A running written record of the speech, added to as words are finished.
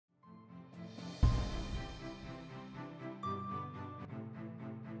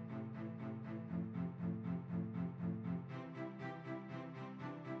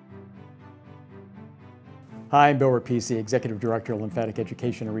Hi, I'm Bill Rapisi, Executive Director of Lymphatic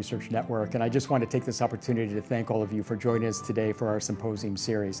Education and Research Network, and I just want to take this opportunity to thank all of you for joining us today for our Symposium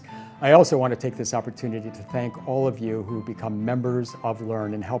series. I also want to take this opportunity to thank all of you who become members of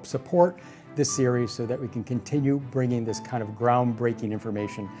LE&RN and help support this series so that we can continue bringing this kind of groundbreaking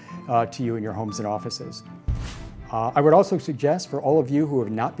information to you in your homes and offices. I would also suggest for all of you who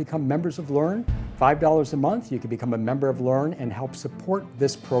have not become members of LE&RN, $5 a month, you can become a member of LE&RN and help support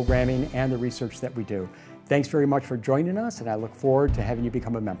this programming and the research that we do. Thanks very much for joining us, and I look forward to having you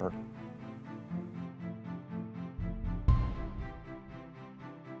become a member.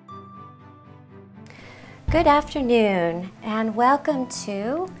 Good afternoon, and welcome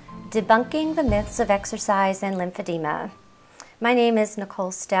to Debunking the Myths of Exercise and Lymphedema. My name is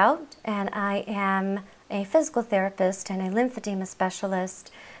Nicole Stout, and I am a physical therapist and a lymphedema specialist,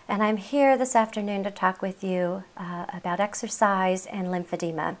 and I'm here this afternoon to talk with you about exercise and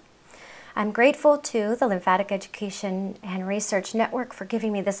lymphedema. I'm grateful to the Lymphatic Education and Research Network for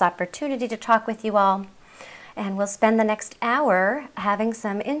giving me this opportunity to talk with you all. And we'll spend the next hour having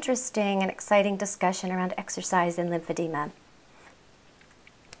some interesting and exciting discussion around exercise and lymphedema.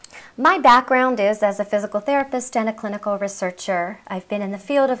 My background is as a physical therapist and a clinical researcher. I've been in the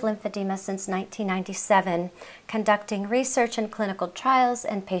field of lymphedema since 1997, conducting research and clinical trials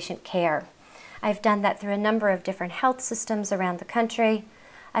and patient care. I've done that through a number of different health systems around the country.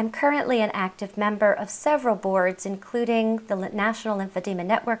 I'm currently an active member of several boards, including the National Lymphedema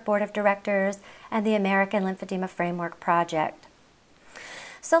Network Board of Directors and the American Lymphedema Framework project.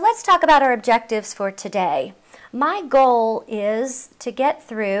 So let's talk about our objectives for today. My goal is to get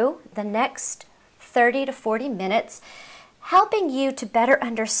through the next 30 to 40 minutes helping you to better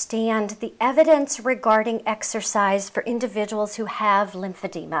understand the evidence regarding exercise for individuals who have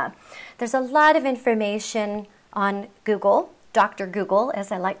lymphedema. There's a lot of information on Google, Dr. Google, as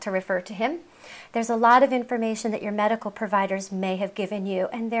I like to refer to him. There's a lot of information that your medical providers may have given you,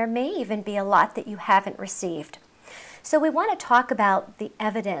 and there may even be a lot that you haven't received. So we want to talk about the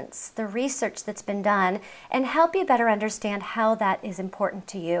evidence, the research that's been done, and help you better understand how that is important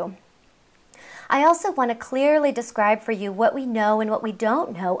to you. I also want to clearly describe for you what we know and what we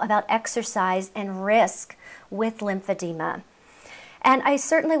don't know about exercise and risk with lymphedema. And I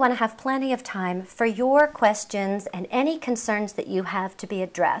certainly want to have plenty of time for your questions and any concerns that you have to be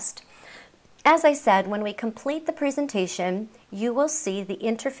addressed. As I said, when we complete the presentation, you will see the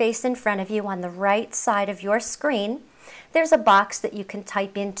interface in front of you on the right side of your screen. There's a box that you can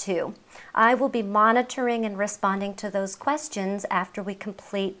type into. I will be monitoring and responding to those questions after we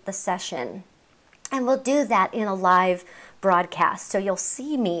complete the session. And we'll do that in a live broadcast, so you'll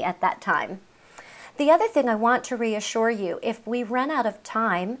see me at that time. The other thing I want to reassure you, if we run out of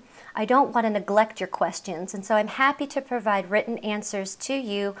time, I don't want to neglect your questions, and so I'm happy to provide written answers to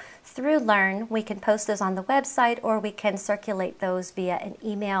you through LE&RN. We can post those on the website, or we can circulate those via an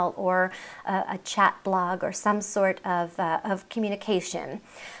email or a chat blog or some sort of communication.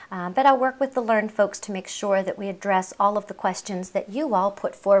 But I'll work with the LE&RN folks to make sure that we address all of the questions that you all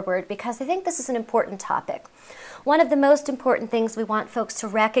put forward, because I think this is an important topic. One of the most important things we want folks to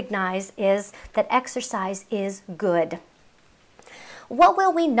recognize is that exercise is good. What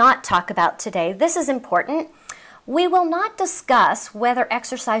will we not talk about today? This is important. We will not discuss whether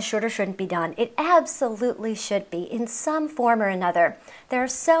exercise should or shouldn't be done. It absolutely should be in some form or another. There are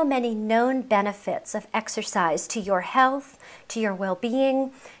so many known benefits of exercise to your health, to your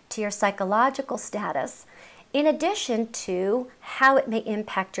well-being, to your psychological status, in addition to how it may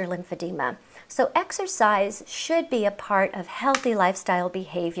impact your lymphedema. So exercise should be a part of healthy lifestyle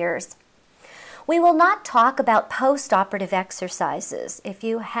behaviors. We will not talk about post-operative exercises. If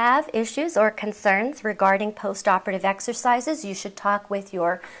you have issues or concerns regarding post-operative exercises, you should talk with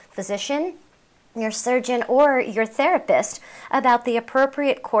your physician, your surgeon, or your therapist about the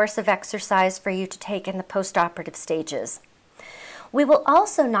appropriate course of exercise for you to take in the post-operative stages. We will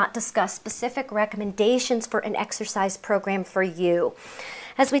also not discuss specific recommendations for an exercise program for you.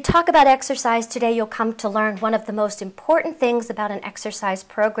 As we talk about exercise today, you'll come to learn one of the most important things about an exercise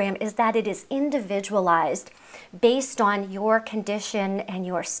program is that it is individualized based on your condition and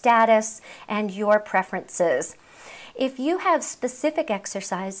your status and your preferences. If you have specific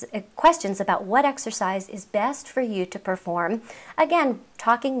exercise questions about what exercise is best for you to perform, again,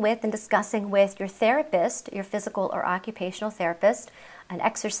 talking with and discussing with your therapist, your physical or occupational therapist, an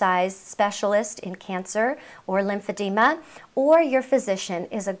exercise specialist in cancer or lymphedema, or your physician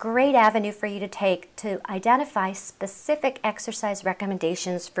is a great avenue for you to take to identify specific exercise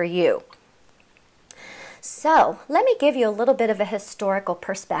recommendations for you. So let me give you a little bit of a historical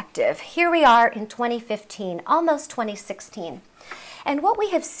perspective. Here we are in 2015, almost 2016. And what we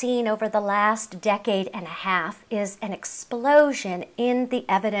have seen over the last decade and a half is an explosion in the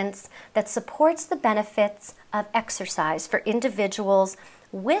evidence that supports the benefits of exercise for individuals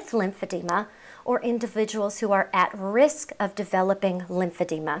with lymphedema or individuals who are at risk of developing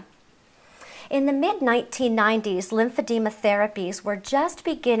lymphedema. In the mid-1990s, lymphedema therapies were just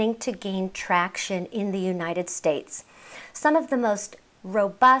beginning to gain traction in the United States. Some of the most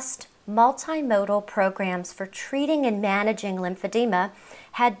robust multimodal programs for treating and managing lymphedema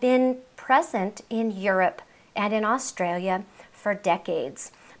had been present in Europe and in Australia for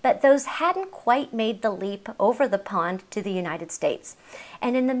decades, but those hadn't quite made the leap over the pond to the United States.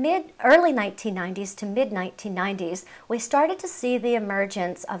 And in the early 1990s to mid-1990s, we started to see the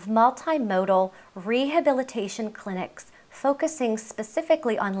emergence of multimodal rehabilitation clinics focusing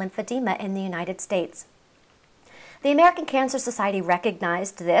specifically on lymphedema in the United States. The American Cancer Society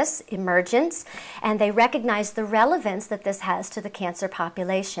recognized this emergence, and they recognized the relevance that this has to the cancer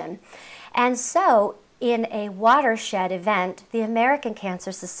population. And so, in a watershed event, the American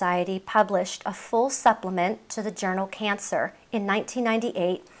Cancer Society published a full supplement to the journal Cancer in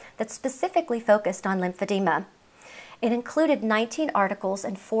 1998 that specifically focused on lymphedema. It included 19 articles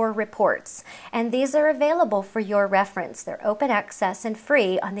and 4 reports, and these are available for your reference. They're open access and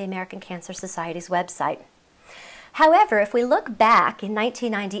free on the American Cancer Society's website. However, if we look back in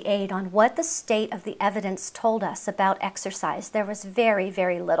 1998 on what the state of the evidence told us about exercise, there was very,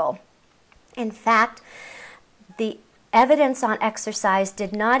 very little. In fact, the evidence on exercise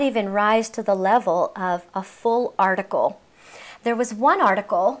did not even rise to the level of a full article. There was one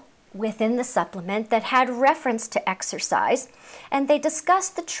article within the supplement that had reference to exercise, and they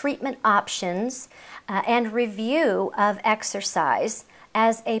discussed the treatment options and review of exercise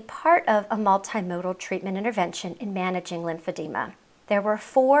as a part of a multimodal treatment intervention in managing lymphedema. There were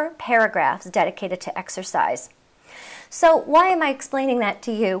 4 paragraphs dedicated to exercise. So why am I explaining that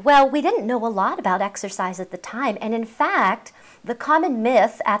to you? Well, we didn't know a lot about exercise at the time, and in fact, the common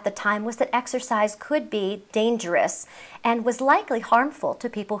myth at the time was that exercise could be dangerous and was likely harmful to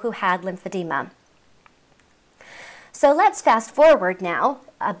people who had lymphedema. So let's fast forward now,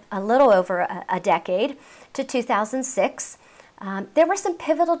 a little over a decade, to 2006. There were some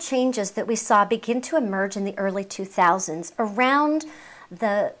pivotal changes that we saw begin to emerge in the early 2000s around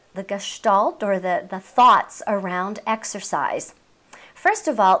the gestalt or the thoughts around exercise. First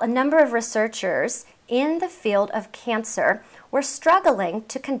of all, a number of researchers in the field of cancer were struggling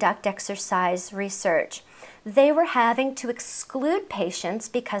to conduct exercise research. They were having to exclude patients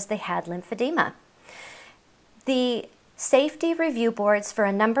because they had lymphedema. The safety review boards for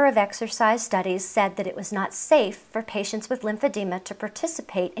a number of exercise studies said that it was not safe for patients with lymphedema to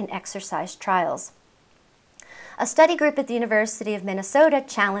participate in exercise trials. A study group at the University of Minnesota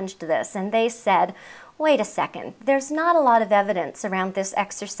challenged this, and they said, wait a second, there's not a lot of evidence around this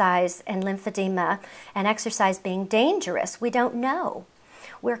exercise and lymphedema and exercise being dangerous. We don't know.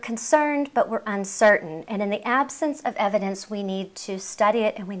 We're concerned, but we're uncertain, and in the absence of evidence, we need to study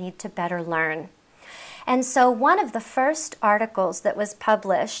it and we need to better learn. And so one of the first articles that was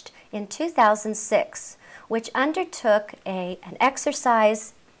published in 2006, which undertook an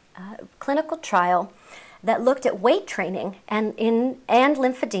exercise clinical trial that looked at weight training and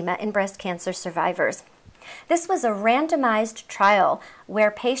lymphedema in breast cancer survivors. This was a randomized trial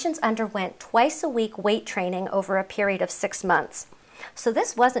where patients underwent twice-a-week weight training over a period of 6 months. So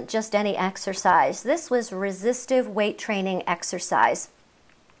this wasn't just any exercise. This was resistive weight training exercise.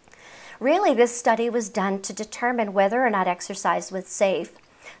 Really, this study was done to determine whether or not exercise was safe.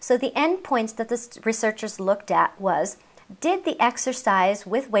 So the endpoints that the researchers looked at was, did the exercise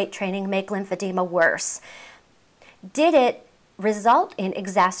with weight training make lymphedema worse? Did it result in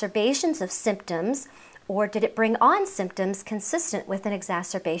exacerbations of symptoms, or did it bring on symptoms consistent with an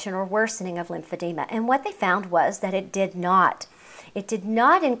exacerbation or worsening of lymphedema? And what they found was that it did not. It did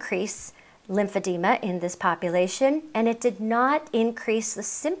not increase lymphedema in this population, and it did not increase the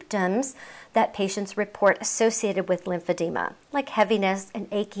symptoms that patients report associated with lymphedema, like heaviness and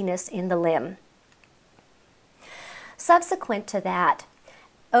achiness in the limb. Subsequent to that,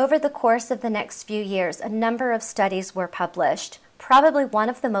 over the course of the next few years, a number of studies were published. Probably one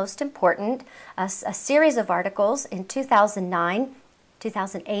of the most important, a series of articles in 2008 and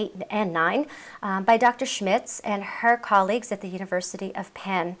 2009 by Dr. Schmitz and her colleagues at the University of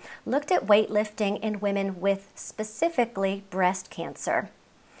Penn looked at weightlifting in women with specifically breast cancer.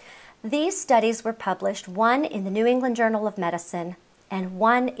 These studies were published, one in the New England Journal of Medicine and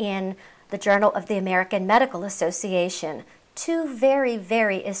one in the Journal of the American Medical Association, 2 very,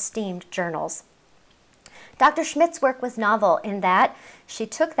 very esteemed journals. Dr. Schmidt's work was novel in that she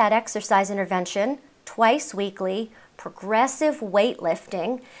took that exercise intervention twice weekly, progressive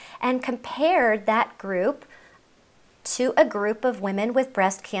weightlifting and compared that group to a group of women with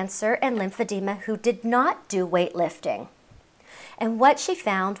breast cancer and lymphedema who did not do weightlifting. And what she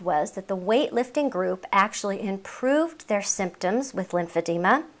found was that the weightlifting group actually improved their symptoms with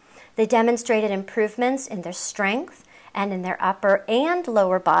lymphedema. They demonstrated improvements in their strength and in their upper and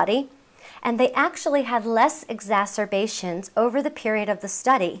lower body, and they actually had less exacerbations over the period of the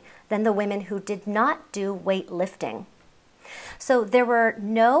study than the women who did not do weightlifting. So there were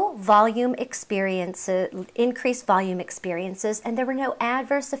no volume experiences, increased volume experiences, and there were no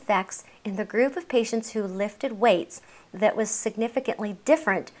adverse effects in the group of patients who lifted weights that was significantly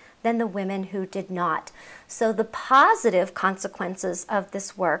different than the women who did not. So the positive consequences of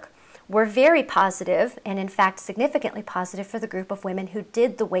this work were very positive, and in fact significantly positive for the group of women who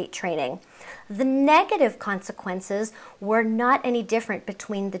did the weight training. The negative consequences were not any different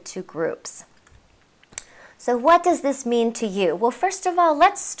between the two groups. So what does this mean to you? Well, first of all,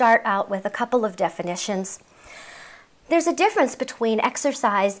 let's start out with a couple of definitions. There's a difference between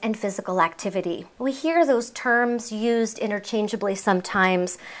exercise and physical activity. We hear those terms used interchangeably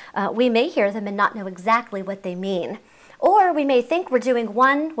sometimes. We may hear them and not know exactly what they mean. Or we may think we're doing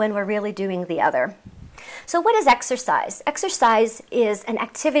one when we're really doing the other. So what is exercise? Exercise is an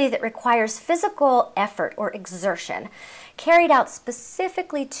activity that requires physical effort or exertion, carried out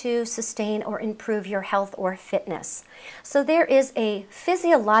specifically to sustain or improve your health or fitness. So there is a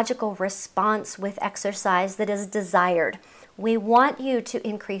physiological response with exercise that is desired. We want you to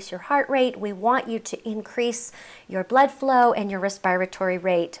increase your heart rate. We want you to increase your blood flow and your respiratory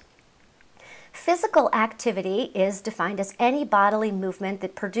rate. Physical activity is defined as any bodily movement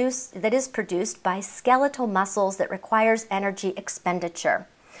that is produced by skeletal muscles that requires energy expenditure.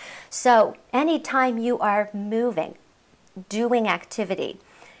 So anytime you are moving, doing activity,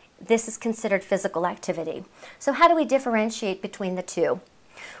 this is considered physical activity. So how do we differentiate between the two?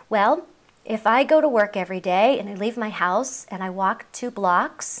 Well, if I go to work every day and I leave my house and I walk 2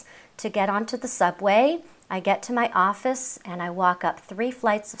 blocks to get onto the subway, I get to my office and I walk up 3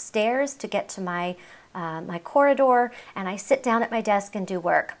 flights of stairs to get to my corridor, and I sit down at my desk and do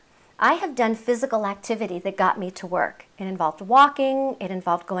work. I have done physical activity that got me to work. It involved walking, it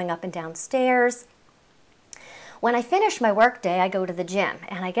involved going up and down stairs. When I finish my work day, I go to the gym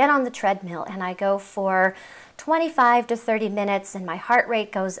and I get on the treadmill and I go for 25 to 30 minutes and my heart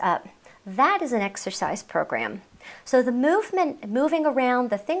rate goes up. That is an exercise program. So the movement, moving around,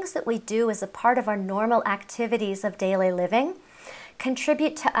 the things that we do as a part of our normal activities of daily living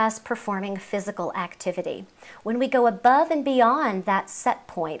contribute to us performing physical activity. When we go above and beyond that set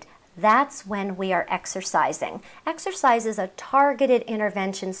point, that's when we are exercising. Exercise is a targeted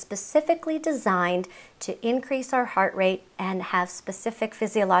intervention specifically designed to increase our heart rate and have specific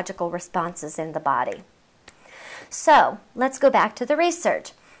physiological responses in the body. So let's go back to the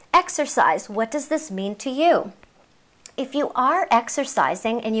research. Exercise, what does this mean to you? If you are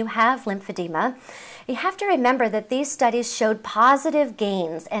exercising and you have lymphedema, you have to remember that these studies showed positive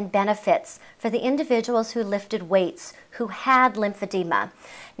gains and benefits for the individuals who lifted weights who had lymphedema.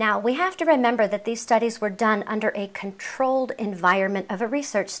 Now, we have to remember that these studies were done under a controlled environment of a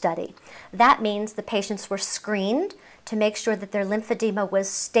research study. That means the patients were screened to make sure that their lymphedema was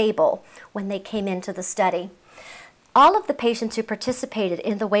stable when they came into the study. All of the patients who participated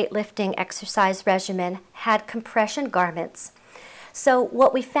in the weightlifting exercise regimen had compression garments. So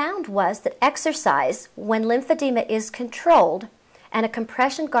what we found was that exercise, when lymphedema is controlled and a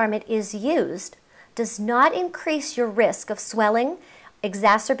compression garment is used, does not increase your risk of swelling,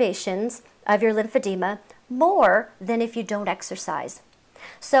 exacerbations of your lymphedema more than if you don't exercise.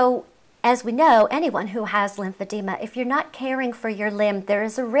 So as we know, anyone who has lymphedema, if you're not caring for your limb, there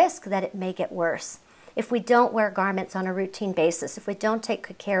is a risk that it may get worse. If we don't wear garments on a routine basis, if we don't take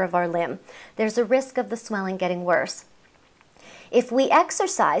good care of our limb, there's a risk of the swelling getting worse. If we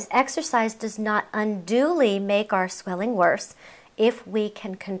exercise, exercise does not unduly make our swelling worse if we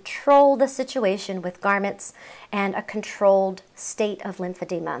can control the situation with garments and a controlled state of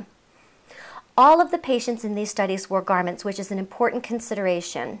lymphedema. All of the patients in these studies wore garments, which is an important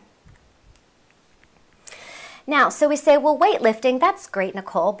consideration. Now, so we say, well, weightlifting, that's great,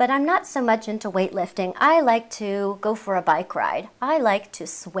 Nicole, but I'm not so much into weightlifting. I like to go for a bike ride. I like to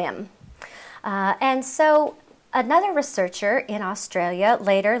swim. And so another researcher in Australia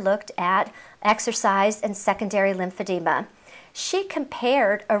later looked at exercise and secondary lymphedema. She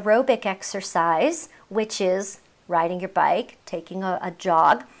compared aerobic exercise, which is riding your bike, taking a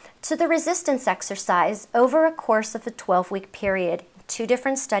jog, to the resistance exercise over a course of a 12-week period, 2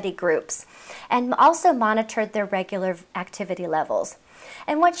 different study groups, and also monitored their regular activity levels.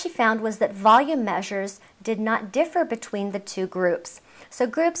 And what she found was that volume measures did not differ between the two groups. So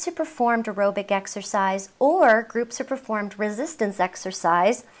groups who performed aerobic exercise or groups who performed resistance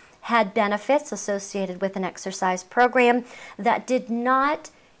exercise had benefits associated with an exercise program that did not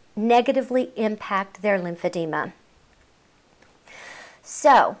negatively impact their lymphedema.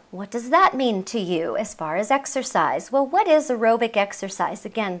 So, what does that mean to you as far as exercise? Well, what is aerobic exercise?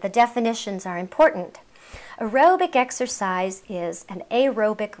 Again, the definitions are important. Aerobic exercise is an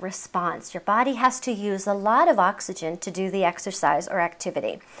aerobic response. Your body has to use a lot of oxygen to do the exercise or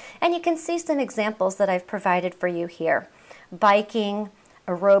activity. And you can see some examples that I've provided for you here. Biking,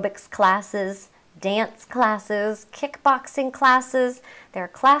 aerobics classes, dance classes, kickboxing classes. There are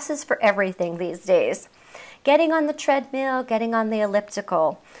classes for everything these days. Getting on the treadmill, getting on the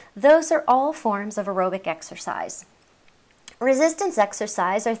elliptical. Those are all forms of aerobic exercise. Resistance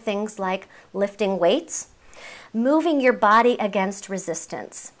exercise are things like lifting weights, moving your body against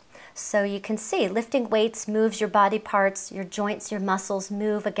resistance. So you can see lifting weights moves your body parts, your joints, your muscles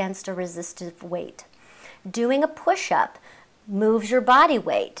move against a resistive weight. Doing a push-up moves your body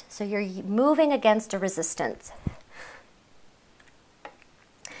weight, so you're moving against a resistance.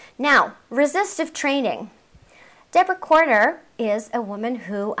 Now, resistive training. Deborah Corner is a woman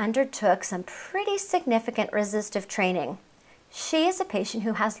who undertook some pretty significant resistive training. She is a patient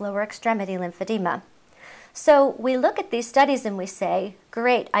who has lower extremity lymphedema. So we look at these studies and we say,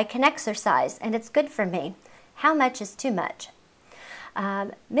 great, I can exercise and it's good for me. How much is too much?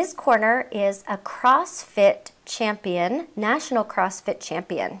 Ms. Corner is a CrossFit champion, national CrossFit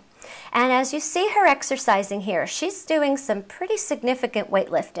champion. And as you see her exercising here, she's doing some pretty significant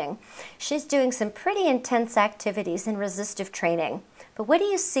weightlifting. She's doing some pretty intense activities in resistive training. But what do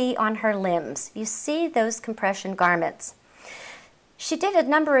you see on her limbs? You see those compression garments. She did a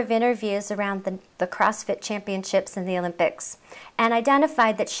number of interviews around the CrossFit Championships and the Olympics and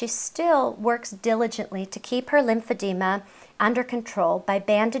identified that she still works diligently to keep her lymphedema under control by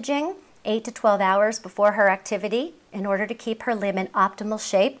bandaging 8 to 12 hours before her activity in order to keep her limb in optimal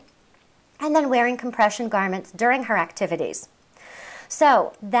shape, and then wearing compression garments during her activities.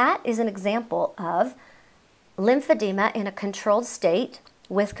 So that is an example of lymphedema in a controlled state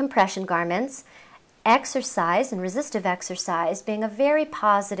with compression garments, exercise and resistive exercise being a very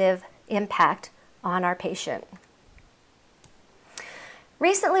positive impact on our patient.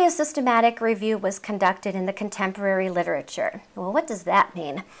 Recently, a systematic review was conducted in the contemporary literature. Well, what does that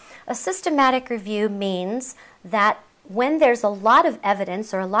mean? A systematic review means that when there's a lot of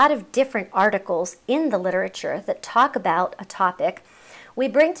evidence or a lot of different articles in the literature that talk about a topic, we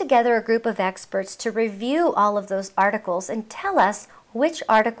bring together a group of experts to review all of those articles and tell us which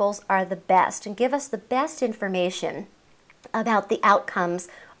articles are the best and give us the best information about the outcomes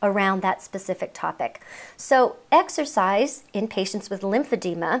around that specific topic. So exercise in patients with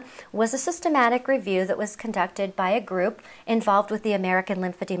lymphedema was a systematic review that was conducted by a group involved with the American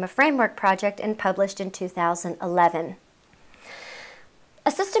Lymphedema Framework project and published in 2011.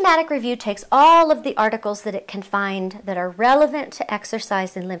 A systematic review takes all of the articles that it can find that are relevant to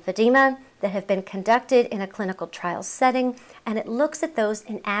exercise in lymphedema that have been conducted in a clinical trial setting, and it looks at those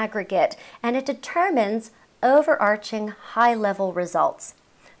in aggregate, and it determines overarching high-level results.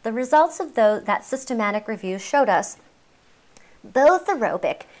 The results of that systematic review showed us both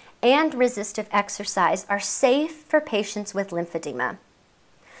aerobic and resistive exercise are safe for patients with lymphedema.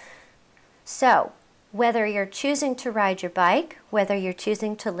 So, whether you're choosing to ride your bike, whether you're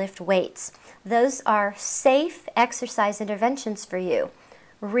choosing to lift weights, those are safe exercise interventions for you.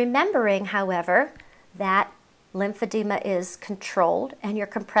 Remembering, however, that lymphedema is controlled and your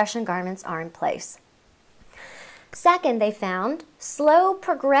compression garments are in place. Second, they found slow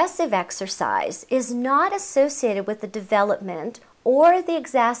progressive exercise is not associated with the development or the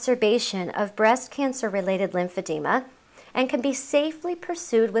exacerbation of breast cancer-related lymphedema and can be safely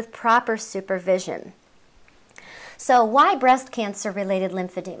pursued with proper supervision. So why breast cancer-related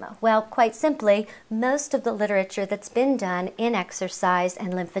lymphedema? Well, quite simply, most of the literature that's been done in exercise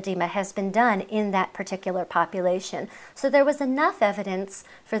and lymphedema has been done in that particular population. So there was enough evidence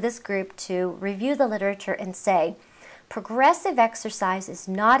for this group to review the literature and say, progressive exercise is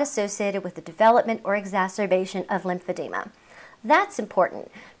not associated with the development or exacerbation of lymphedema. That's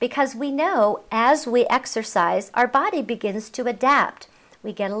important because we know as we exercise, our body begins to adapt.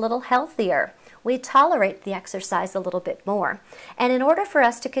 We get a little healthier. We tolerate the exercise a little bit more. And in order for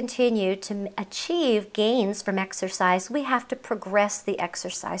us to continue to achieve gains from exercise, we have to progress the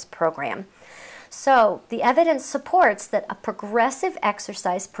exercise program. So the evidence supports that a progressive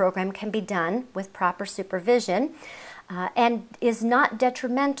exercise program can be done with proper supervision and is not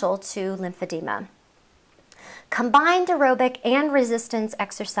detrimental to lymphedema. Combined aerobic and resistance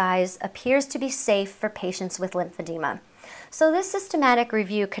exercise appears to be safe for patients with lymphedema. So this systematic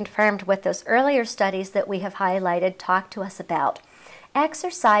review confirmed what those earlier studies that we have highlighted talked to us about.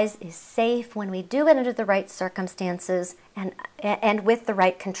 Exercise is safe when we do it under the right circumstances and with the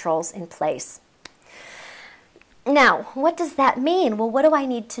right controls in place. Now, what does that mean? Well, what do I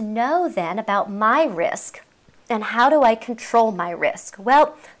need to know then about my risk? And how do I control my risk?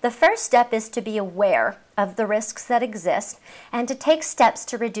 Well, the first step is to be aware of the risks that exist and to take steps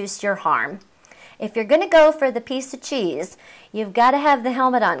to reduce your harm. If you're going to go for the piece of cheese, you've got to have the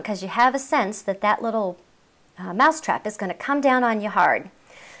helmet on because you have a sense that that little mousetrap is going to come down on you hard.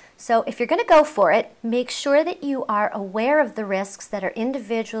 So if you're going to go for it, make sure that you are aware of the risks that are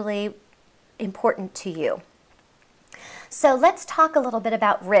individually important to you. So let's talk a little bit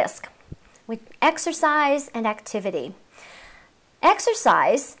about risk with exercise and activity.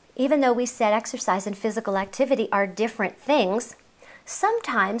 Exercise, even though we said exercise and physical activity are different things,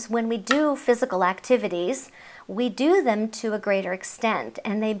 sometimes when we do physical activities, we do them to a greater extent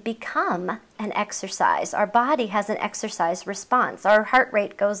and they become an exercise. Our body has an exercise response. Our heart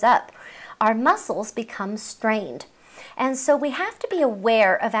rate goes up. Our muscles become strained. And so we have to be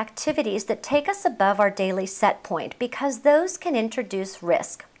aware of activities that take us above our daily set point because those can introduce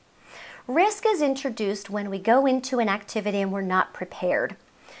risk. Risk is introduced when we go into an activity and we're not prepared.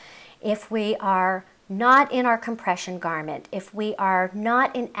 If we are not in our compression garment, if we are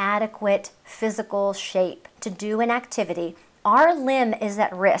not in adequate physical shape to do an activity, our limb is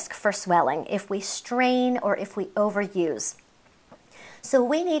at risk for swelling if we strain or if we overuse. So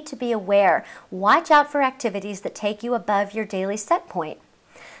we need to be aware. Watch out for activities that take you above your daily set point.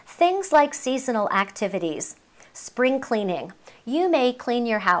 Things like seasonal activities, spring cleaning. You may clean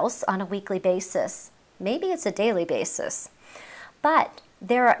your house on a weekly basis. Maybe it's a daily basis. But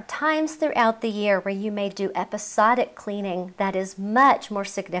there are times throughout the year where you may do episodic cleaning that is much more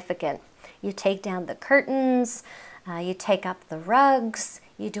significant. You take down the curtains, you take up the rugs,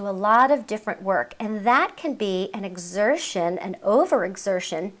 you do a lot of different work, and that can be an exertion, an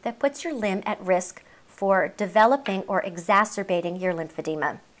overexertion that puts your limb at risk for developing or exacerbating your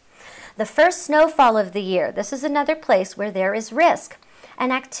lymphedema. The first snowfall of the year, this is another place where there is risk.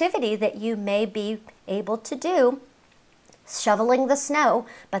 An activity that you may be able to do, shoveling the snow,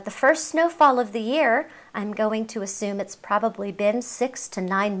 but the first snowfall of the year, I'm going to assume it's probably been 6 to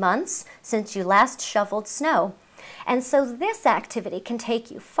 9 months since you last shoveled snow. And so this activity can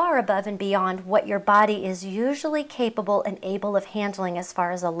take you far above and beyond what your body is usually capable and able of handling as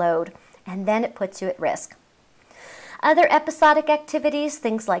far as a load, and then it puts you at risk. Other episodic activities,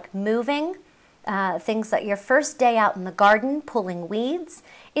 things like moving, things like your first day out in the garden, pulling weeds.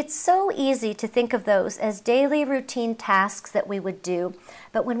 It's so easy to think of those as daily routine tasks that we would do,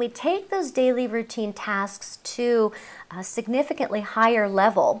 but when we take those daily routine tasks to a significantly higher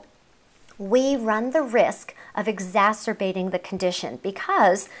level, we run the risk of exacerbating the condition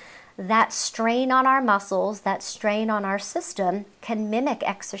because that strain on our muscles, that strain on our system can mimic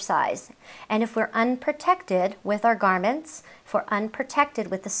exercise. And if we're unprotected with our garments, if we're unprotected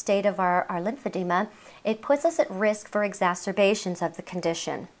with the state of our lymphedema, it puts us at risk for exacerbations of the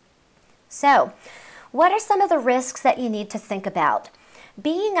condition. So, what are some of the risks that you need to think about?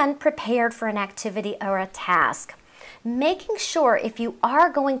 Being unprepared for an activity or a task. Making sure if you are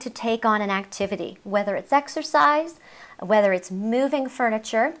going to take on an activity, whether it's exercise, whether it's moving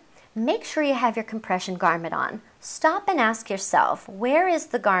furniture, make sure you have your compression garment on. Stop and ask yourself, where is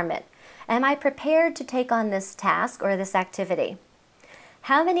the garment? Am I prepared to take on this task or this activity?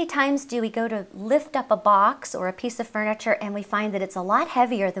 How many times do we go to lift up a box or a piece of furniture and we find that it's a lot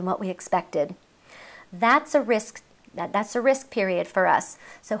heavier than what we expected? That's a risk. That's a risk period for us.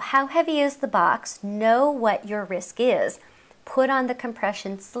 So how heavy is the box? Know what your risk is. Put on the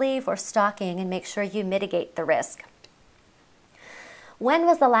compression sleeve or stocking and make sure you mitigate the risk. When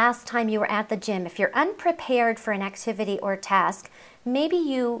was the last time you were at the gym? If you're unprepared for an activity or task, maybe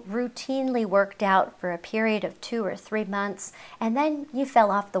you routinely worked out for a period of 2 or 3 months and then you fell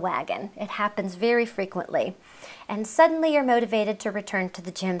off the wagon. It happens very frequently. And suddenly you're motivated to return to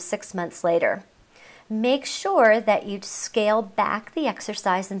the gym 6 months later. Make sure that you scale back the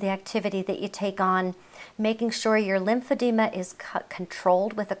exercise and the activity that you take on, making sure your lymphedema is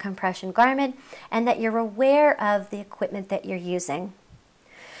controlled with a compression garment and that you're aware of the equipment that you're using.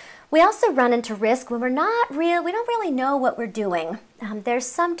 We also run into risk when we don't really know what we're doing.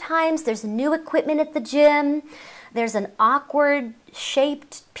 Sometimes there's new equipment at the gym, there's an awkward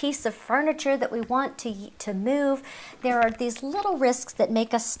shaped piece of furniture that we want to move. There are these little risks that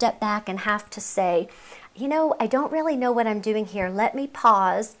make us step back and have to say, you know, I don't really know what I'm doing here. Let me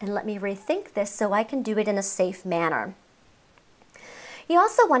pause and let me rethink this so I can do it in a safe manner. You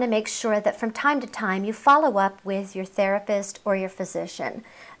also want to make sure that from time to time you follow up with your therapist or your physician.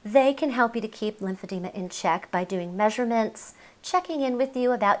 They can help you to keep lymphedema in check by doing measurements, checking in with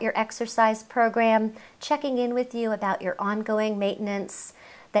you about your exercise program, checking in with you about your ongoing maintenance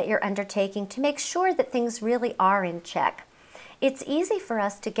that you're undertaking to make sure that things really are in check. It's easy for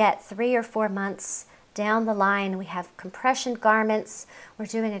us to get 3 or 4 months down the line. We have compression garments, we're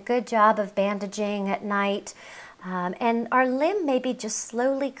doing a good job of bandaging at night, and our limb maybe just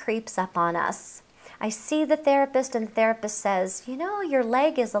slowly creeps up on us. I see the therapist and the therapist says, you know, your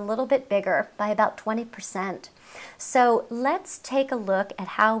leg is a little bit bigger by about 20%. So let's take a look at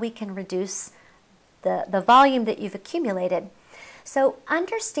how we can reduce the volume that you've accumulated. So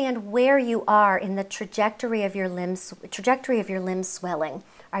understand where you are in the trajectory of your limb swelling.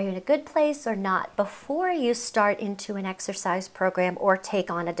 Are you in a good place or not before you start into an exercise program or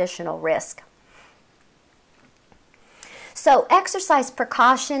take on additional risk? So exercise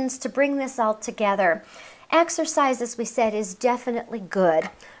precautions to bring this all together. Exercise, as we said, is definitely good.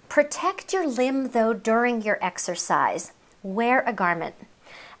 Protect your limb, though, during your exercise. Wear a garment.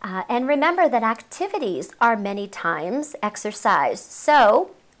 And remember that activities are many times exercise,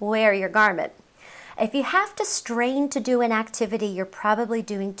 so wear your garment. If you have to strain to do an activity, you're probably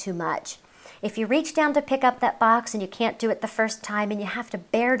doing too much. If you reach down to pick up that box and you can't do it the first time and you have to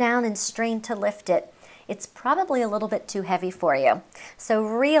bear down and strain to lift it, it's probably a little bit too heavy for you. So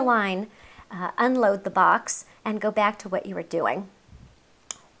realign, unload the box, and go back to what you were doing.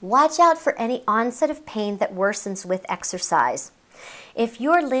 Watch out for any onset of pain that worsens with exercise. If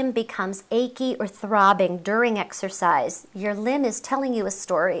your limb becomes achy or throbbing during exercise, your limb is telling you a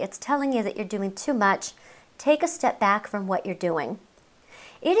story. It's telling you that you're doing too much. Take a step back from what you're doing.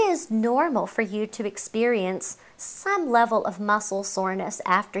 It is normal for you to experience some level of muscle soreness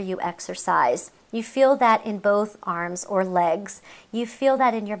after you exercise. You feel that in both arms or legs. You feel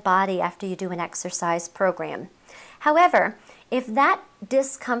that in your body after you do an exercise program. However, if that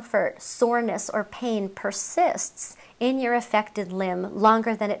discomfort, soreness, or pain persists in your affected limb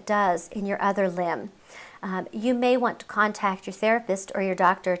longer than it does in your other limb, you may want to contact your therapist or your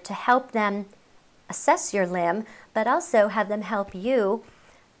doctor to help them assess your limb, but also have them help you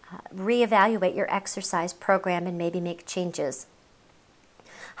reevaluate your exercise program and maybe make changes.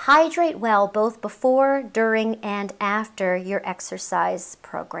 Hydrate well both before, during, and after your exercise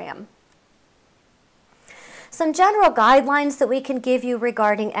program. Some general guidelines that we can give you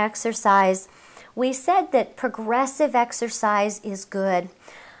regarding exercise. We said that progressive exercise is good,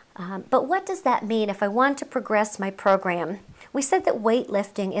 but what does that mean if I want to progress my program? We said that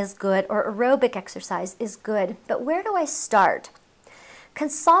weightlifting is good or aerobic exercise is good, but where do I start?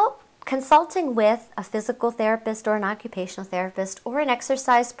 Consulting with a physical therapist or an occupational therapist or an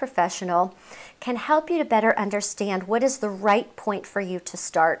exercise professional can help you to better understand what is the right point for you to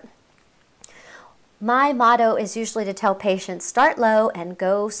start. My motto is usually to tell patients, start low and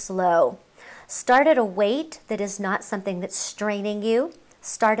go slow. Start at a weight that is not something that's straining you.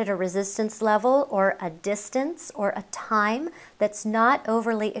 Start at a resistance level or a distance or a time that's not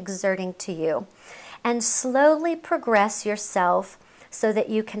overly exerting to you. And slowly progress yourself so that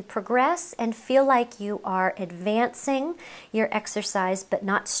you can progress and feel like you are advancing your exercise but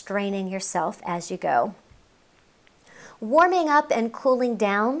not straining yourself as you go. Warming up and cooling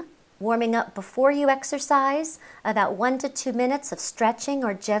down. Warming up before you exercise, about 1 to 2 minutes of stretching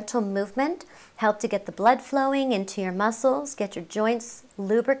or gentle movement help to get the blood flowing into your muscles, get your joints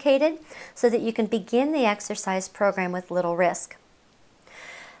lubricated so that you can begin the exercise program with little risk.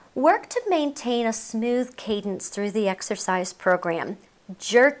 Work to maintain a smooth cadence through the exercise program.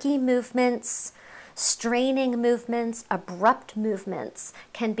 Jerky movements, straining movements, abrupt movements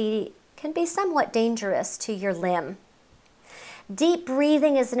can be somewhat dangerous to your limb. Deep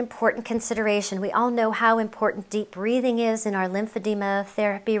breathing is an important consideration. We all know how important deep breathing is in our lymphedema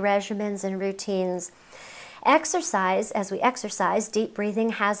therapy regimens and routines. Exercise, as we exercise, deep breathing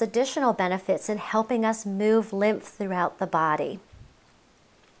has additional benefits in helping us move lymph throughout the body.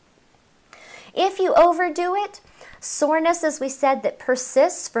 If you overdo it, soreness, as we said, that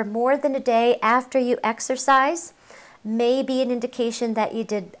persists for more than a day after you exercise may be an indication that you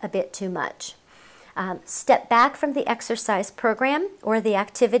did a bit too much. Step back from the exercise program or the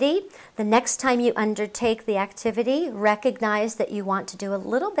activity. The next time you undertake the activity, recognize that you want to do a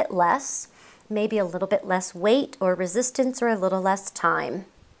little bit less, maybe a little bit less weight or resistance or a little less time.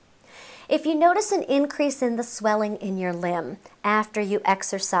 If you notice an increase in the swelling in your limb after you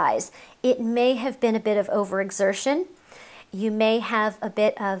exercise, it may have been a bit of overexertion. You may have a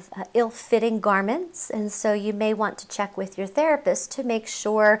bit of ill-fitting garments, and so you may want to check with your therapist to make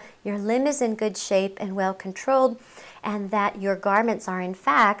sure your limb is in good shape and well controlled, and that your garments are in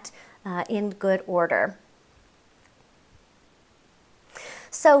fact in good order.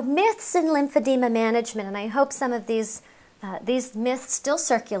 So myths in lymphedema management, and I hope some of these myths still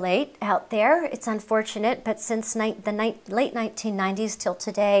circulate out there. It's unfortunate, but since late 1990s till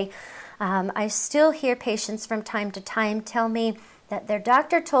today, I still hear patients from time to time tell me that their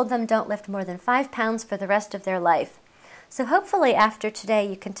doctor told them don't lift more than 5 pounds for the rest of their life. So hopefully after today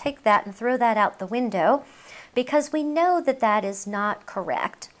you can take that and throw that out the window, because we know that that is not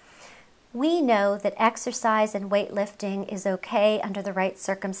correct. We know that exercise and weightlifting is okay under the right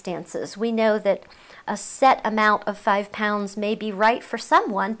circumstances. We know that a set amount of 5 pounds may be right for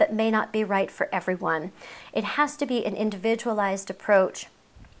someone, but may not be right for everyone. It has to be an individualized approach.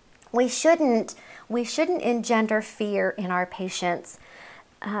 We shouldn't engender fear in our patients.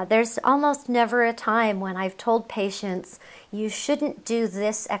 There's almost never a time when I've told patients, you shouldn't do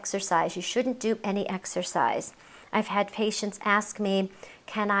this exercise, you shouldn't do any exercise. I've had patients ask me,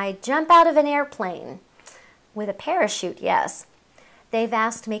 can I jump out of an airplane with a parachute? Yes. They've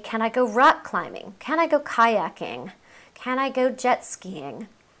asked me, can I go rock climbing? Can I go kayaking? Can I go jet skiing?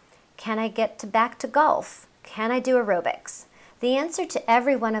 Can I get back to golf? Can I do aerobics? The answer to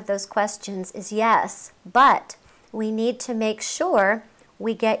every one of those questions is yes, but we need to make sure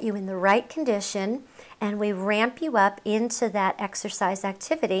we get you in the right condition and we ramp you up into that exercise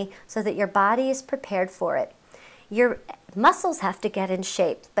activity so that your body is prepared for it. Your muscles have to get in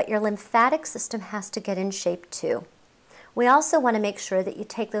shape, but your lymphatic system has to get in shape too. We also want to make sure that you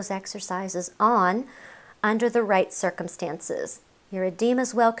take those exercises on under the right circumstances. Your edema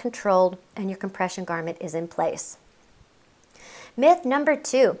is well controlled and your compression garment is in place. Myth number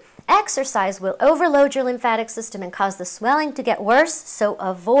 2, exercise will overload your lymphatic system and cause the swelling to get worse, so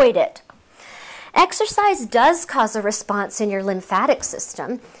avoid it. Exercise does cause a response in your lymphatic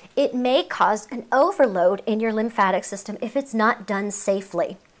system. It may cause an overload in your lymphatic system if it's not done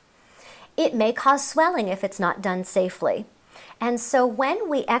safely. It may cause swelling if it's not done safely. And so when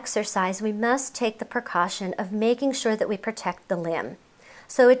we exercise, we must take the precaution of making sure that we protect the limb.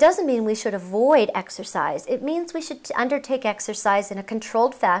 So it doesn't mean we should avoid exercise. It means we should undertake exercise in a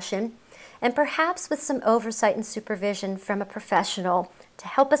controlled fashion and perhaps with some oversight and supervision from a professional to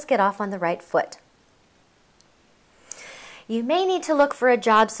help us get off on the right foot. You may need to look for a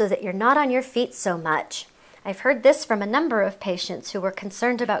job so that you're not on your feet so much. I've heard this from a number of patients who were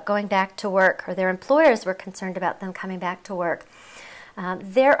concerned about going back to work, or their employers were concerned about them coming back to work.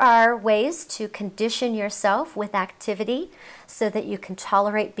 There are ways to condition yourself with activity so that you can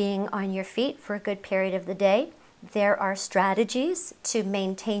tolerate being on your feet for a good period of the day. There are strategies to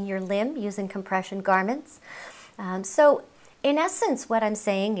maintain your limb using compression garments. So in essence, what I'm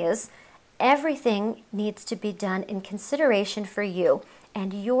saying is everything needs to be done in consideration for you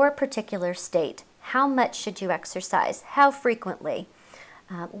and your particular state. How much should you exercise? How frequently?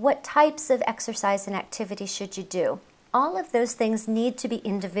 What types of exercise and activity should you do? All of those things need to be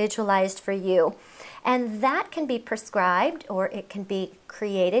individualized for you, and that can be prescribed or it can be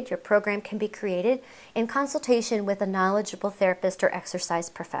created, your program can be created in consultation with a knowledgeable therapist or exercise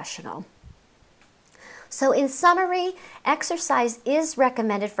professional. So in summary, exercise is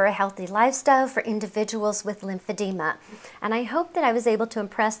recommended for a healthy lifestyle for individuals with lymphedema, and I hope that I was able to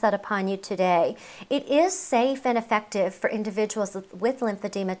impress that upon you today. It is safe and effective for individuals with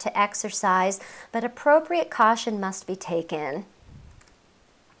lymphedema to exercise, but appropriate caution must be taken.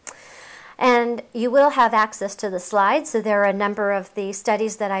 And you will have access to the slides, so there are a number of the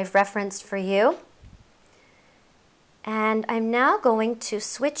studies that I've referenced for you. And I'm now going to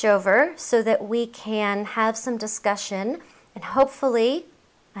switch over so that we can have some discussion, and hopefully,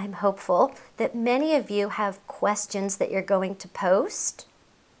 I'm hopeful that many of you have questions that you're going to post.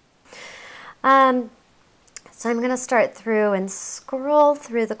 So I'm going to start through and scroll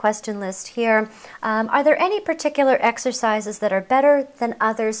through the question list here. Are there any particular exercises that are better than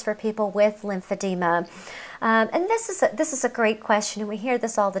others for people with lymphedema? And this is a great question, and we hear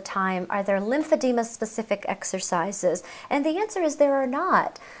this all the time. Are there lymphedema-specific exercises? And the answer is there are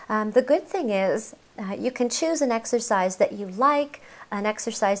not. The good thing is you can choose an exercise that you like, an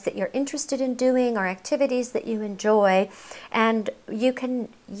exercise that you're interested in doing, or activities that you enjoy, and you can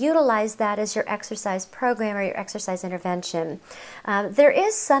utilize that as your exercise program or your exercise intervention. There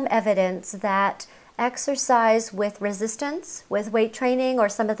is some evidence that exercise with resistance, with weight training, or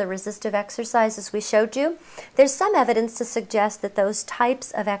some of the resistive exercises we showed you, there's some evidence to suggest that those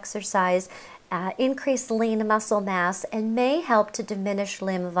types of exercise increase lean muscle mass, and may help to diminish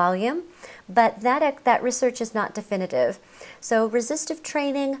limb volume, but that research is not definitive. So resistive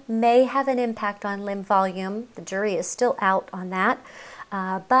training may have an impact on limb volume. The jury is still out on that,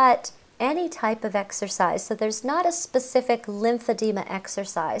 but any type of exercise. So there's not a specific lymphedema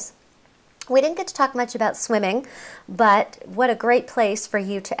exercise. We didn't get to talk much about swimming, but what a great place for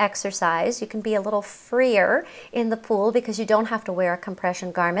you to exercise. You can be a little freer in the pool because you don't have to wear a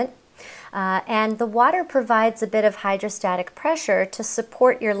compression garment. And the water provides a bit of hydrostatic pressure to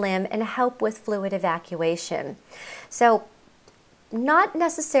support your limb and help with fluid evacuation. So not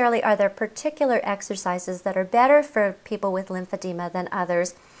necessarily are there particular exercises that are better for people with lymphedema than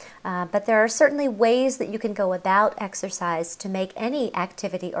others, but there are certainly ways that you can go about exercise to make any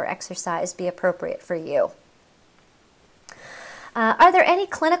activity or exercise be appropriate for you. Are there any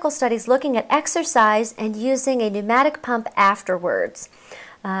clinical studies looking at exercise and using a pneumatic pump afterwards?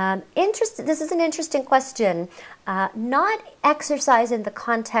 This is an interesting question. Not exercise in the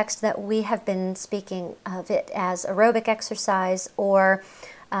context that we have been speaking of it as aerobic exercise or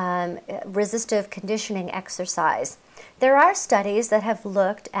resistive conditioning exercise. There are studies that have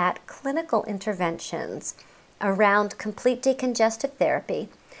looked at clinical interventions around complete decongestive therapy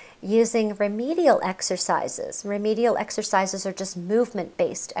using remedial exercises. Remedial exercises are just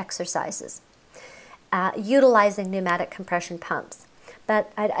movement-based exercises, utilizing pneumatic compression pumps.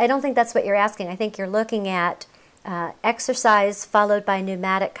 But I don't think that's what you're asking. I think you're looking at exercise followed by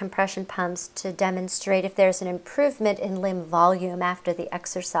pneumatic compression pumps to demonstrate if there's an improvement in limb volume after the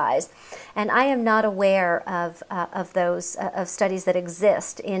exercise. And I am not aware of those studies that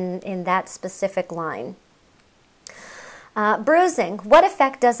exist in that specific line. Bruising, what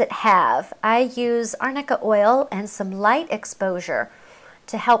effect does it have? I use arnica oil and some light exposure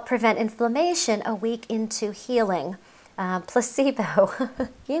to help prevent inflammation a week into healing. Placebo.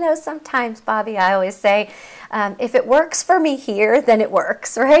 You know, sometimes, Bobby, I always say, if it works for me here, then it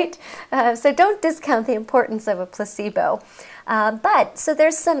works, right? So don't discount the importance of a placebo. So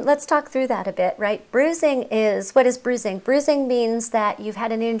there's some, let's talk through that a bit, right? Bruising is, what is bruising? Bruising means that you've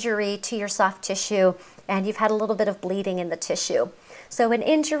had an injury to your soft tissue and you've had a little bit of bleeding in the tissue. So an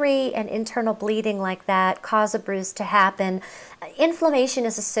injury and internal bleeding like that cause a bruise to happen. Inflammation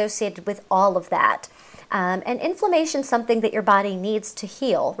is associated with all of that. And inflammation is something that your body needs to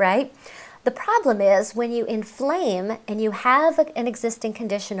heal, right? The problem is when you inflame and you have an existing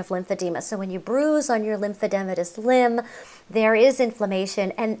condition of lymphedema. So when you bruise on your lymphodematous limb, there is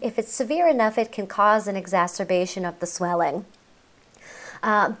inflammation. And if it's severe enough, it can cause an exacerbation of the swelling.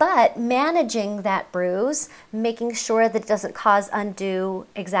 But managing that bruise, making sure that it doesn't cause undue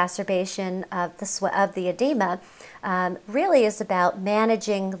exacerbation of the edema, really is about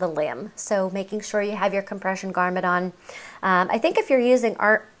managing the limb. So making sure you have your compression garment on. I think if you're using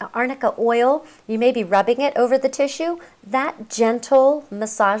arnica oil, you may be rubbing it over the tissue. That gentle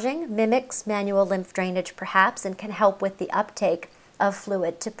massaging mimics manual lymph drainage perhaps and can help with the uptake of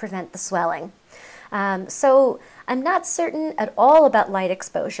fluid to prevent the swelling. So I'm not certain at all about light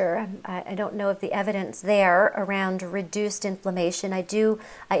exposure. I don't know of the evidence there around reduced inflammation. I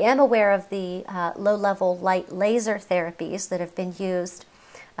am aware of the low-level light laser therapies that have been used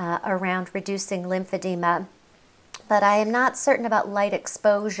around reducing lymphedema, but I am not certain about light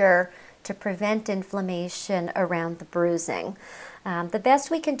exposure to prevent inflammation around the bruising. The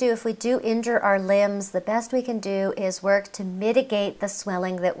best we can do if we do injure our limbs, the best we can do is work to mitigate the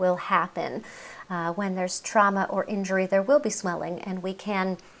swelling that will happen. When there's trauma or injury, there will be swelling, and we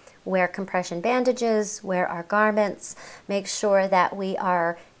can wear compression bandages, wear our garments, make sure that we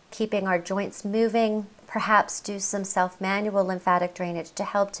are keeping our joints moving, perhaps do some self-manual lymphatic drainage to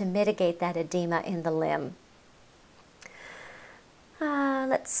help to mitigate that edema in the limb.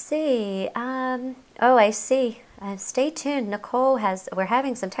 Let's see. Oh, I see. Stay tuned. Nicole we're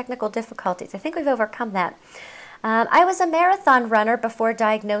having some technical difficulties. I think we've overcome that. I was a marathon runner before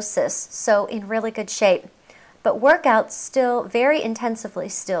diagnosis, so in really good shape, but workouts still very intensively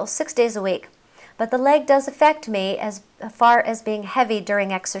still, 6 days a week. But the leg does affect me as far as being heavy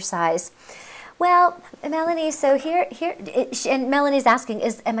during exercise. Well, Melanie, so and Melanie's asking,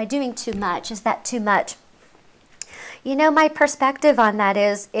 am I doing too much? Is that too much? You know, my perspective on that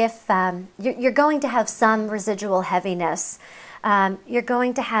is if you're going to have some residual heaviness, you're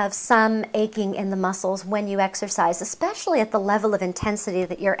going to have some aching in the muscles when you exercise, especially at the level of intensity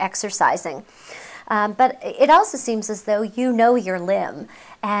that you're exercising. But it also seems as though you know your limb,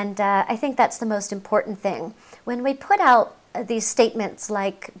 and I think that's the most important thing. When we put out these statements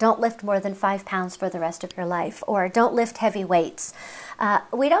like don't lift more than 5 pounds for the rest of your life, or don't lift heavy weights.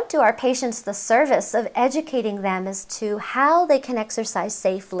 We don't do our patients the service of educating them as to how they can exercise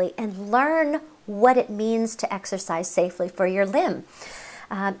safely and learn what it means to exercise safely for your limb.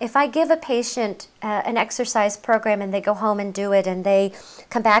 If I give a patient an exercise program and they go home and do it and they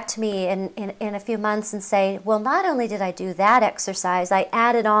come back to me in a few months and say, well, not only did I do that exercise, I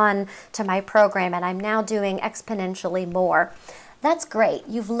added on to my program and I'm now doing exponentially more. That's great.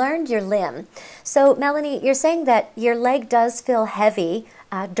 You've learned your limb. So Melanie, you're saying that your leg does feel heavy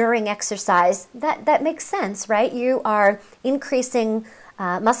during exercise. That makes sense, right? You are increasing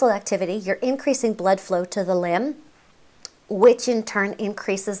muscle activity. You're increasing blood flow to the limb, which in turn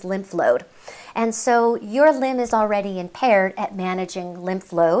increases lymph load. And so your limb is already impaired at managing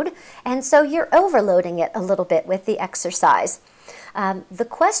lymph load, and so you're overloading it a little bit with the exercise. The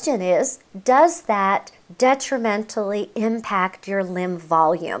question is, does that detrimentally impact your limb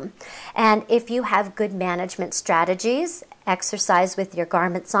volume? And if you have good management strategies, exercise with your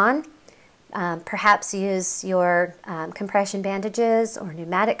garments on, perhaps use your compression bandages or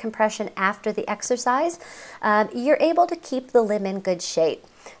pneumatic compression after the exercise, you're able to keep the limb in good shape.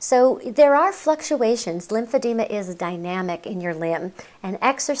 So there are fluctuations. Lymphedema is dynamic in your limb, and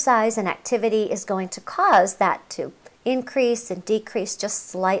exercise and activity is going to cause that to increase and decrease just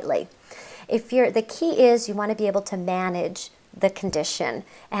slightly. The key is you want to be able to manage the condition,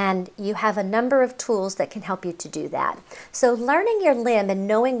 and you have a number of tools that can help you to do that. So learning your limb and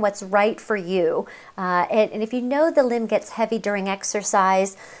knowing what's right for you, and if you know the limb gets heavy during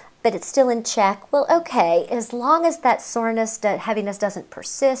exercise but it's still in check, well, okay, as long as that soreness, that heaviness doesn't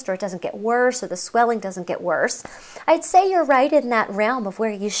persist, or it doesn't get worse, or the swelling doesn't get worse, I'd say you're right in that realm of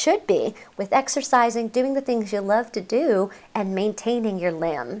where you should be with exercising, doing the things you love to do, and maintaining your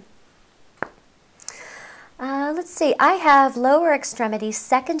limb. Let's see, I have lower extremity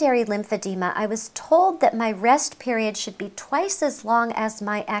secondary lymphedema. I was told that my rest period should be twice as long as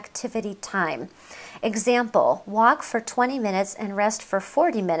my activity time. Example, walk for 20 minutes and rest for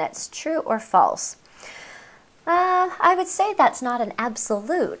 40 minutes. True or false? I would say that's not an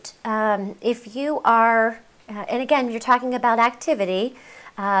absolute. If you are, and again, you're talking about activity,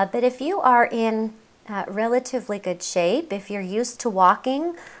 but if you are in relatively good shape, if you're used to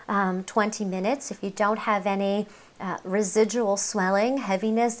walking 20 minutes, if you don't have any residual swelling,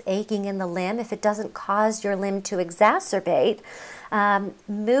 heaviness, aching in the limb, if it doesn't cause your limb to exacerbate,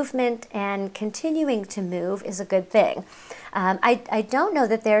 movement and continuing to move is a good thing. I don't know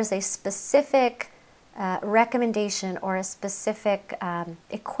that there's a specific recommendation or a specific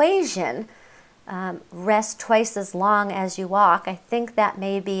equation, rest twice as long as you walk. I think that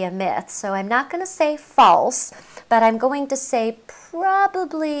may be a myth. So I'm not going to say false, but I'm going to say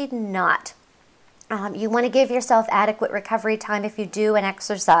probably not. You want to give yourself adequate recovery time if you do an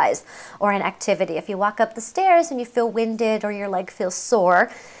exercise or an activity. If you walk up the stairs and you feel winded or your leg feels sore,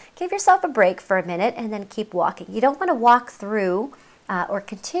 give yourself a break for a minute and then keep walking. You don't want to walk through or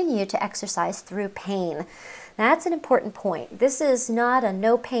continue to exercise through pain. That's an important point. This is not a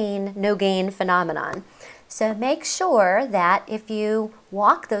no pain, no gain phenomenon. So make sure that if you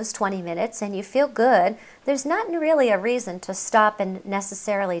walk those 20 minutes and you feel good, there's not really a reason to stop and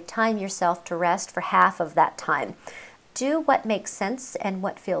necessarily time yourself to rest for half of that time. Do what makes sense and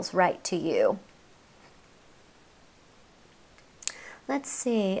what feels right to you. Let's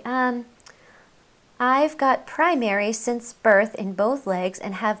see. I've got primary since birth in both legs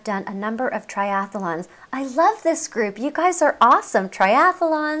and have done a number of triathlons. I love this group. You guys are awesome.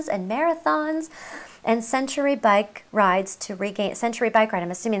 Triathlons and marathons and century bike rides to regain, century bike ride,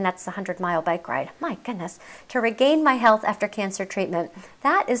 I'm assuming that's the 100-mile bike ride. My goodness. To regain my health after cancer treatment.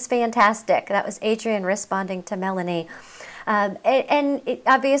 That is fantastic. That was Adrian responding to Melanie.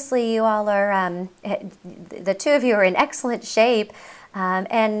 Obviously you all are, the two of you are in excellent shape.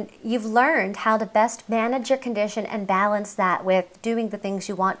 And you've learned how to best manage your condition and balance that with doing the things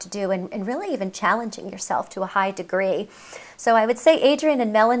you want to do and really even challenging yourself to a high degree. So I would say Adrian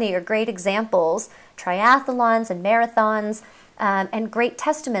and Melanie are great examples, triathlons and marathons, and great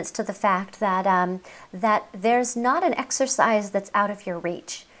testaments to the fact that, that there's not an exercise that's out of your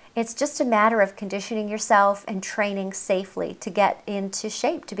reach. It's just a matter of conditioning yourself and training safely to get into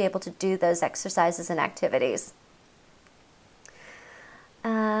shape to be able to do those exercises and activities.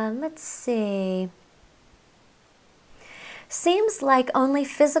 Let's see. Seems like only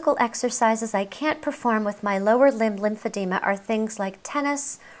physical exercises I can't perform with my lower limb lymphedema are things like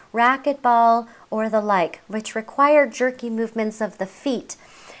tennis, racquetball, or the like, which require jerky movements of the feet.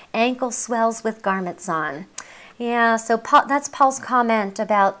 Ankle swells with garments on. Yeah, so that's Paul's comment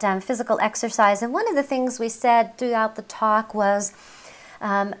about physical exercise. And one of the things we said throughout the talk was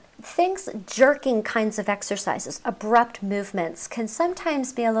jerking kinds of exercises, abrupt movements, can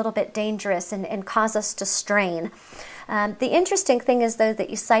sometimes be a little bit dangerous and cause us to strain. The interesting thing is, though,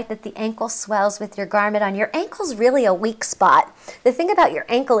 that you cite that the ankle swells with your garment on. Your ankle's really a weak spot. The thing about your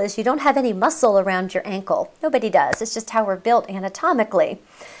ankle is you don't have any muscle around your ankle. Nobody does. It's just how we're built anatomically.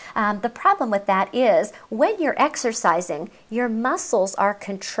 The problem with that is when you're exercising, your muscles are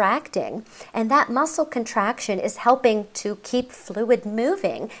contracting, and that muscle contraction is helping to keep fluid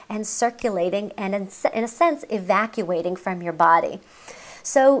moving and circulating and, in a sense, evacuating from your body.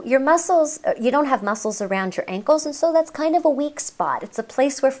 So your muscles, you don't have muscles around your ankles, and so that's kind of a weak spot. It's a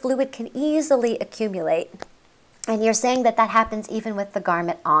place where fluid can easily accumulate. And you're saying that that happens even with the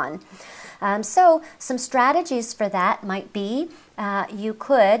garment on. So some strategies for that might be you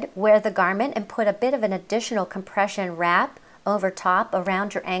could wear the garment and put a bit of an additional compression wrap over top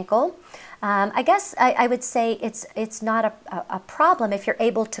around your ankle. I guess I would say it's not a problem if you're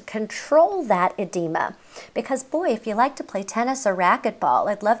able to control that edema. Because boy, if you like to play tennis or racquetball,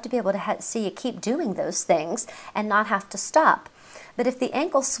 I'd love to be able to see you keep doing those things and not have to stop. But if the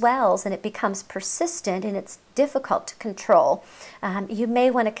ankle swells and it becomes persistent and it's difficult to control, you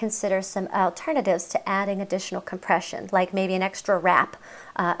may want to consider some alternatives to adding additional compression, like maybe an extra wrap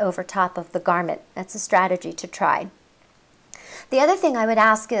over top of the garment. That's a strategy to try. The other thing I would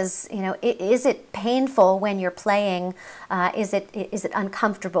ask is, is it painful when you're playing? Is it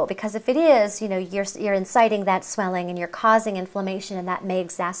uncomfortable? Because if it is, you're inciting that swelling and you're causing inflammation, and that may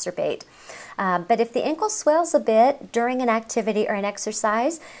exacerbate. But if the ankle swells a bit during an activity or an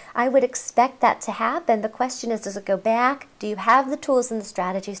exercise, I would expect that to happen. The question is, does it go back? Do you have the tools and the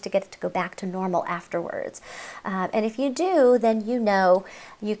strategies to get it to go back to normal afterwards? And if you do, then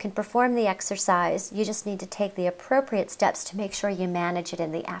you can perform the exercise. You just need to take the appropriate steps to make sure you manage it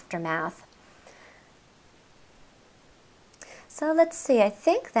in the aftermath. So let's see, I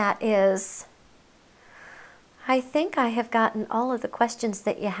think I have gotten all of the questions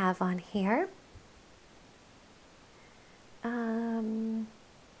that you have on here.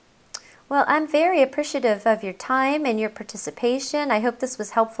 Well, I'm very appreciative of your time and your participation. I hope this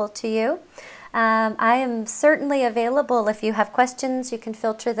was helpful to you. I am certainly available if you have questions. You can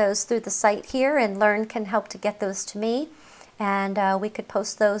filter those through the site here, and LE&RN can help to get those to me. And we could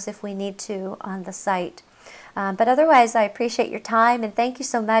post those if we need to on the site. But otherwise, I appreciate your time, and thank you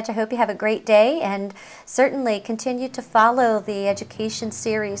so much. I hope you have a great day, and certainly continue to follow the education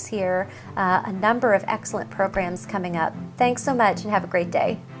series here. A number of excellent programs coming up. Thanks so much, and have a great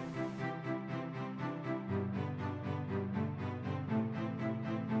day.